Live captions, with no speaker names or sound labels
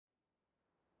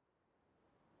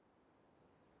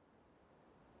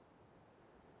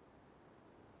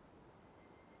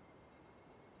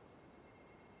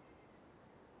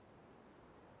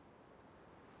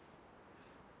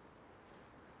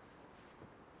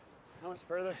How much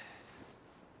further?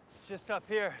 It's just up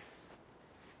here.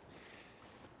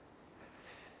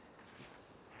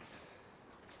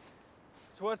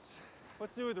 So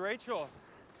what's new with Rachel?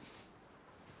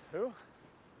 Who?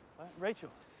 Rachel.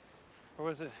 Or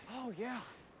was it? Oh, yeah.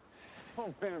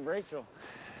 Oh, man, Rachel.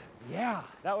 Yeah,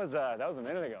 that was a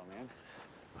minute ago, man.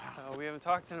 Wow. We haven't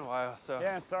talked in a while, so.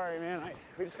 Yeah, sorry, man.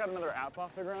 We just got another app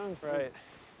off the ground. So right.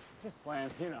 Just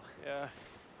slammed, you know. Yeah.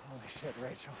 Holy shit,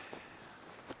 Rachel.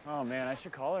 Oh, man, I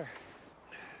should call her.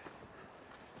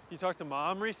 You talked to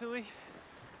Mom recently?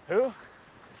 Who? All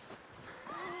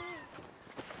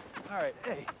right,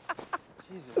 hey.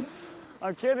 Jesus.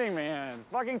 I'm kidding, man.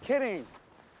 Fucking kidding.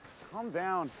 Calm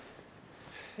down.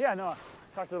 Yeah, no, I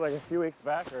talked to her like a few weeks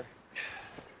back, or...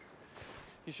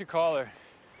 You should call her.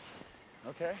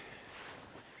 Okay.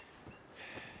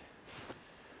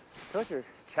 I feel like you're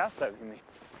chastising me.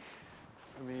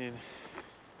 I mean...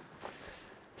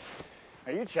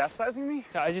 Are you chastising me?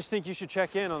 I just think you should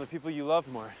check in on the people you love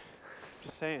more.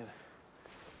 Just saying.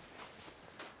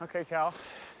 Okay, Cal.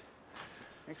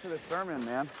 Thanks for the sermon,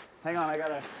 man. Hang on, I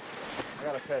gotta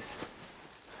piss.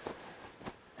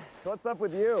 So what's up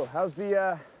with you? How's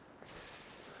the,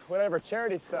 whatever,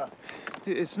 charity stuff?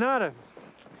 Dude, it's not a...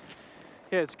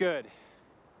 Yeah, it's good.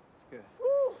 It's good.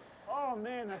 Woo! Oh,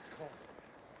 man, that's cold.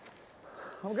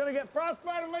 I'm gonna get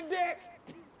frostbite on my dick!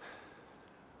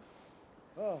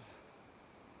 Oh.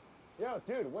 Yo,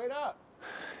 dude, wait up.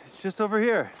 It's just over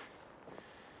here.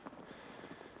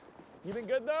 You been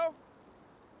good, though?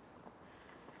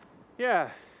 Yeah.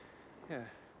 You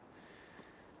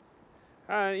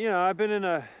know, I've been in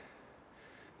a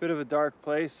bit of a dark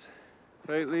place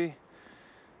lately.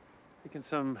 Thinking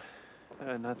some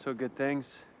not so good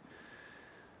things.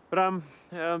 But I'm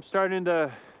starting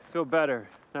to feel better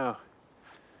now.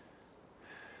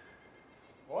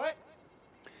 What?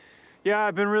 Yeah,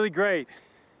 I've been really great.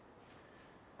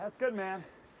 That's good, man.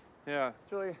 Yeah.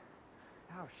 It's really...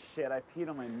 Oh, shit, I peed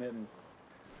on my mitten.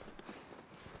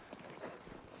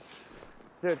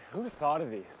 Dude, who thought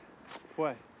of these?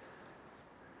 What?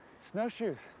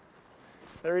 Snowshoes.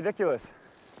 They're ridiculous.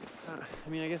 I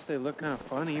mean, I guess they look kind of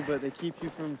funny, but they keep you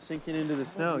from sinking into the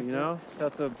snow, you know?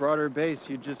 Without the broader base,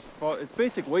 you just fall. It's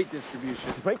basic weight distribution.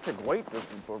 It's basic weight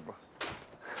distribution.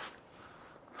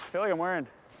 I feel like I'm wearing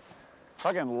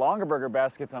fucking Longaburger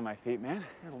baskets on my feet, man.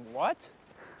 What?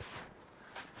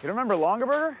 You don't remember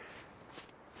Longaburger?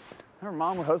 Remember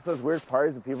Mom would host those weird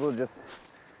parties that people would just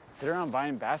sit around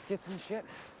buying baskets and shit?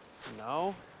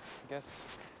 No, I guess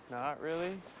not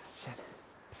really. Shit.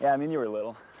 Yeah, I mean, you were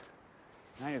little.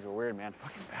 90s were weird, man.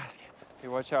 Fucking baskets. Hey,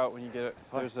 watch out when you get it.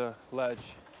 There's a ledge.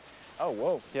 Oh,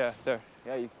 whoa. Yeah, there.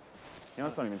 Yeah, you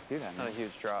almost don't even see that, man. Not a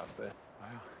huge drop, but... Wow.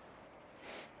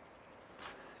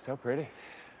 So pretty.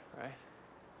 Right?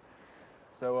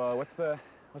 So, what's the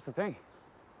thing?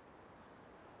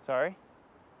 Sorry?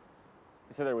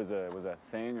 You said there was a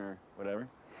thing or whatever?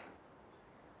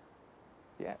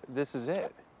 Yeah, this is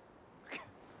it.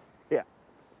 Yeah.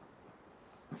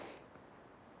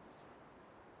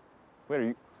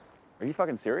 Wait, are you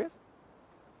fucking serious?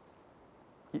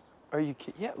 Are you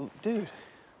kidding? Yeah, dude.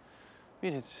 I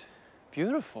mean, it's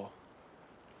beautiful,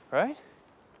 right?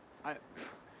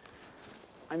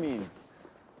 I mean,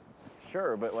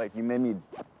 sure, but like you made me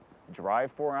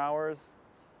drive 4 hours,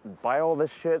 buy all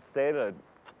this shit, stay at a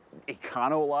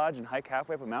Econo Lodge and hike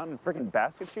halfway up a mountain in freaking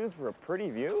basket shoes for a pretty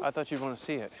view? I thought you'd want to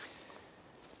see it.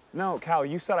 No, Cal,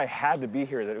 you said I had to be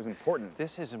here, that it was important.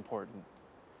 This is important.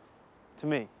 To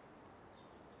me.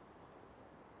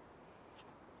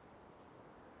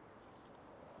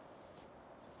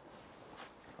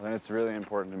 Well, then it's really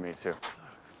important to me, too.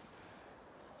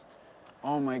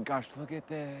 Oh my gosh, look at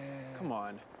this. Come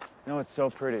on. No, it's so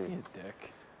pretty. You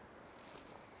dick.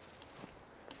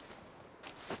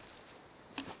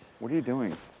 What are you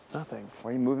doing? Nothing.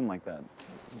 Why are you moving like that?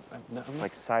 I'm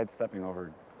Like sidestepping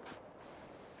over.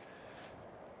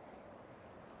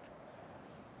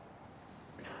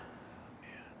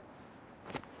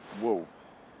 Whoa.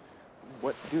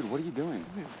 What, dude, what are you doing?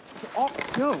 Oh,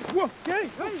 no. Whoa, hey,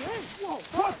 whoa.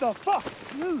 What the fuck?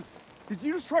 Dude, did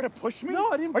you just try to push me? No,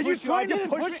 I didn't push you. Are you trying to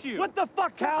push push me? you. What the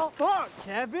fuck, Cal? Fuck,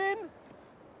 Kevin.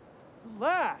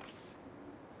 Relax.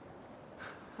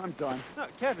 I'm done. No,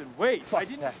 Kevin, wait. Fuck I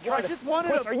didn't. that. I just wanted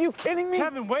to. Are you kidding me?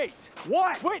 Kevin, wait.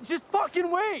 What? Wait, just fucking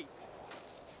wait.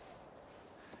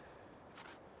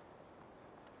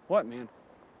 What, man?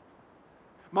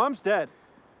 Mom's dead.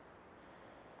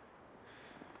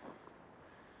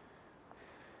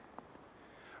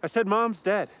 I said Mom's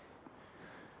dead.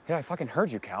 Yeah, I fucking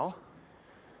heard you, Cal.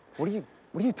 What are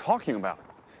you talking about?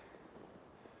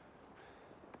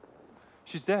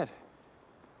 She's dead.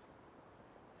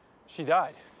 She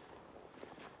died.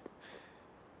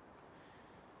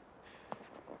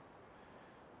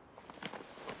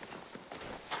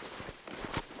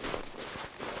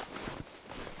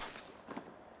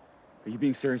 Are you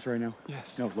being serious right now?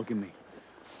 Yes. No, look at me.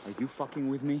 Are you fucking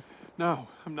with me? No,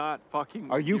 I'm not fucking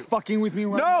with Are you fucking with me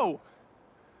right now? No!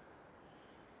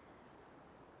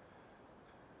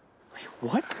 Wait,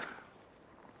 what?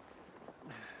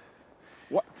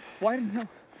 What? Why didn't no?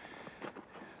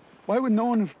 Why would no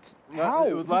one have... How?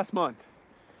 It was last month.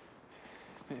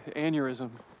 Aneurysm.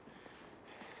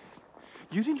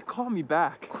 You didn't call me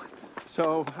back.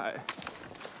 So,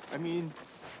 I mean,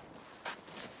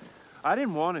 I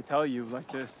didn't want to tell you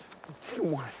like this. I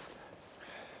didn't want to...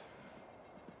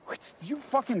 Wait, did you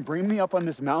fucking bring me up on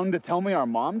this mountain to tell me our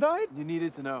mom died? You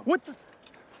needed to know. What the...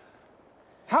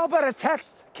 How about a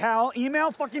text, Cal?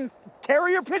 Email? Fucking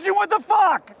carrier pigeon? What the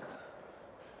fuck?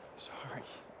 Sorry.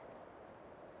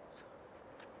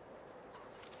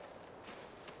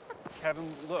 Kevin,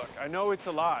 look, I know it's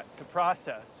a lot to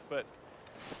process, but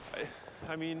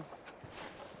I mean,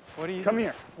 what are you Come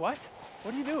here. What?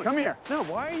 What are you doing? Come here. No,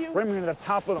 why are you? Bring me to the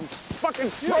top of them.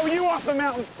 Fucking throw you off the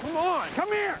mountain. Come on.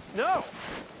 Come here. No.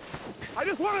 I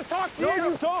just want to talk to you. No,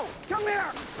 you don't. Come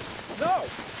here. No.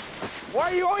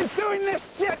 Why are you always doing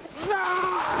this shit?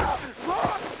 No!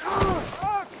 Look!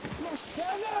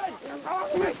 Kevin!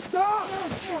 Off me! Stop!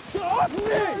 Off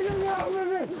me!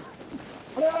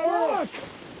 Look!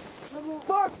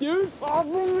 Fuck, dude! Off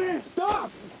of me!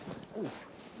 Stop!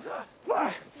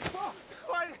 What?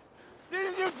 Why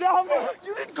didn't you tell me?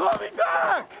 You didn't call me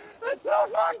back! That's so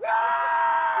fucked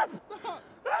up! Stop!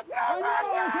 That's so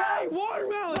fucked up! Okay,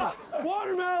 watermelon! No.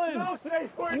 Watermelon! No, stay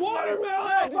force!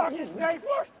 Watermelon! No fucking stay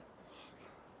force!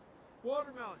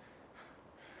 Watermelon.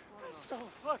 That's so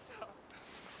fucked up.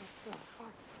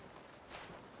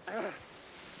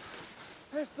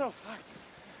 That's so fucked.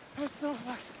 That's so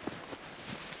fucked.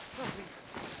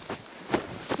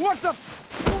 What the?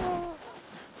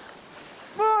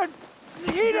 Food!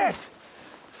 Eat it!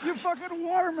 You fucking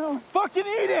watermelon! Fucking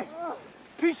eat it!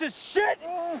 Piece of shit!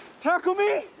 Tackle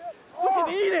me!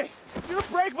 Fucking eat it! You're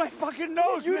gonna break my fucking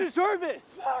nose! You man. deserve it.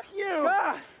 Fuck you!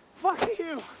 God. Fuck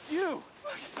you! You.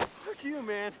 Fuck you,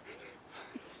 man.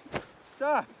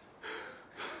 Stop.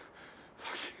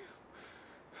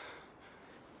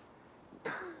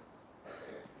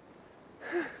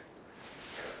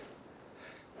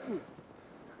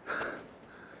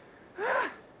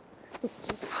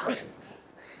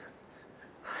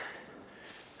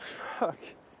 Fuck.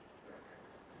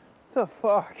 The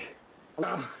fuck?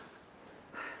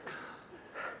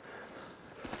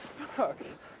 Fuck.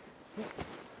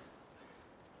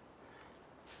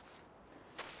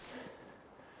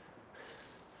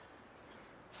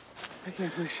 I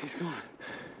can't believe she's gone.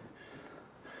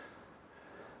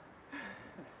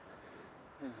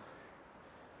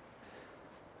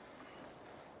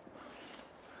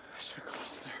 I should have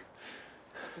called her.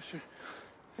 I should.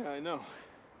 Yeah, I know.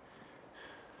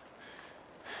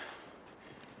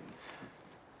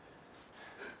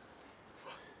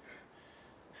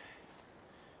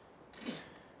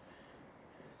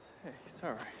 Hey, it's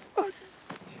all right.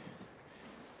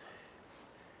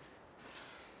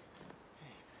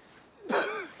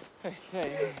 Hey, hey,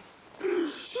 hey.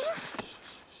 Shh, shh, shh,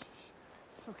 shh.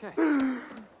 It's okay.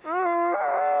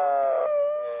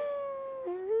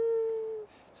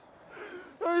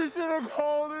 I should have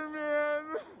called her, man.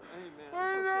 Hey, man. I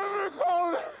never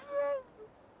called her.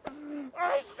 I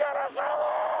should have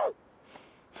called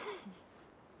her.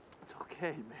 It's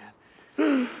okay, man.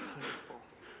 It's not your fault.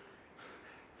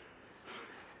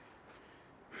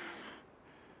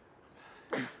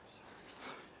 I'm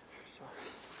sorry.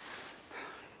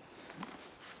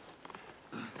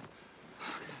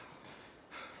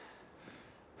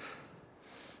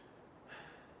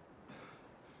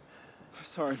 I'm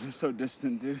sorry I've been so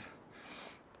distant, dude.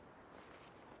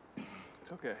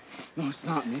 It's okay. No, it's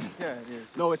not, man. Yeah, it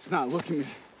is. No, it's not. Look at me.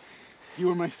 You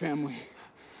are my family.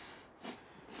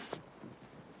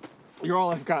 You're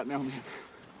all I've got now, man.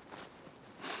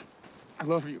 I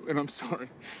love you, and I'm sorry.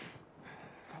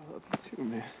 I love you too,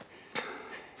 man.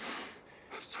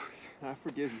 I'm sorry. I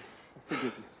forgive you. I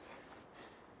forgive you.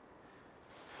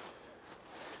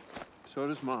 So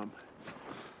does Mom.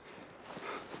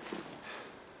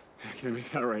 I can't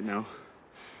make that right now.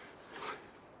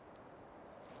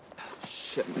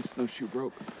 Shit, my snowshoe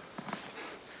broke.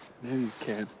 Maybe you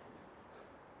can.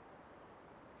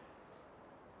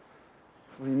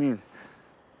 What do you mean?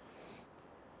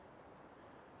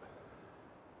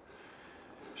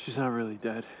 She's not really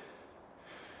dead.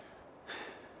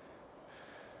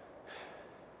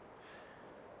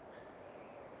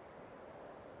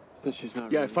 So she's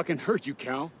not Yeah, I ready. fucking heard you,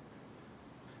 Cal.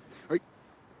 Are you...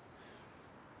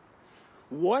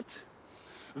 What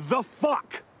the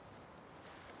fuck?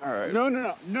 All right. No.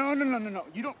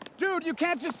 You don't, dude, you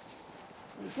can't just,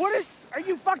 are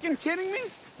you fucking kidding me?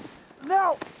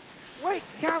 No, wait,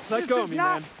 Cal, Let this go is of me,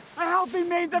 not man. a healthy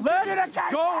means of Let communication.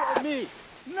 go of me.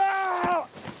 No!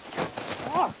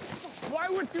 Oh, why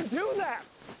would you do that?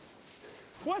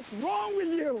 What's wrong with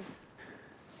you?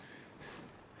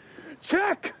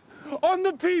 Check on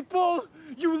the people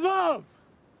you love.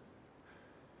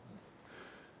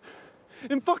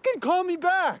 And fucking call me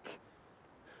back.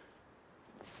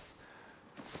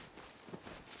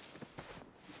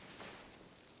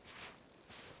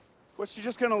 Was she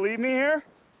just gonna leave me here?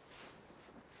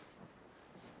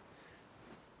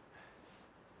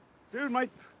 Dude,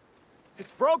 it's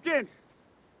broken.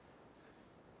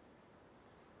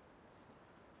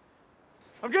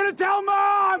 I'm gonna tell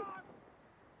Mom!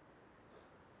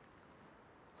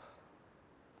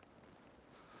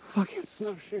 Fucking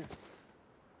snowshoes.